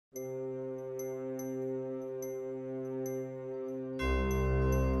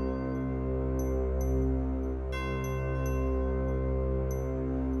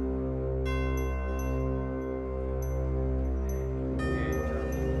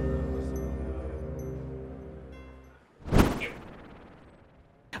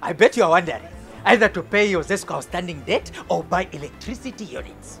I bet you are wondering either to pay your Zesco outstanding debt or buy electricity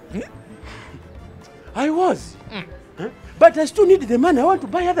units. I was. But I still need the money. I want to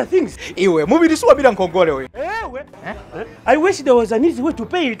buy other things. Iwe, mumi disuwa bila nkongole we. I wish there was an easy way to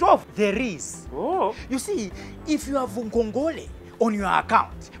pay it off. There is. Oh. You see, if you have nkongole on your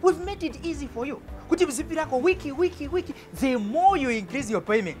account, we've made it easy for you. Wiki. The more you increase your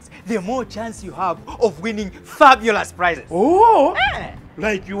payments, the more chance you have of winning fabulous prizes. Oh.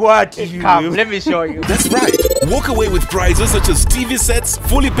 Like what? Come, let me show you. That's right. Walk away with prizes such as TV sets,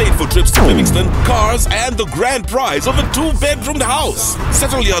 fully paid for trips to Livingston, cars, and the grand prize of a 2-bedroomed house.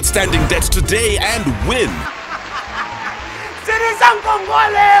 Settle your outstanding debt today and win.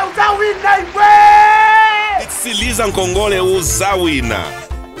 It's Siliza Nkongole Uzawina.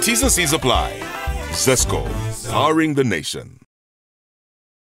 T's and C's apply. Zesco, powering the nation.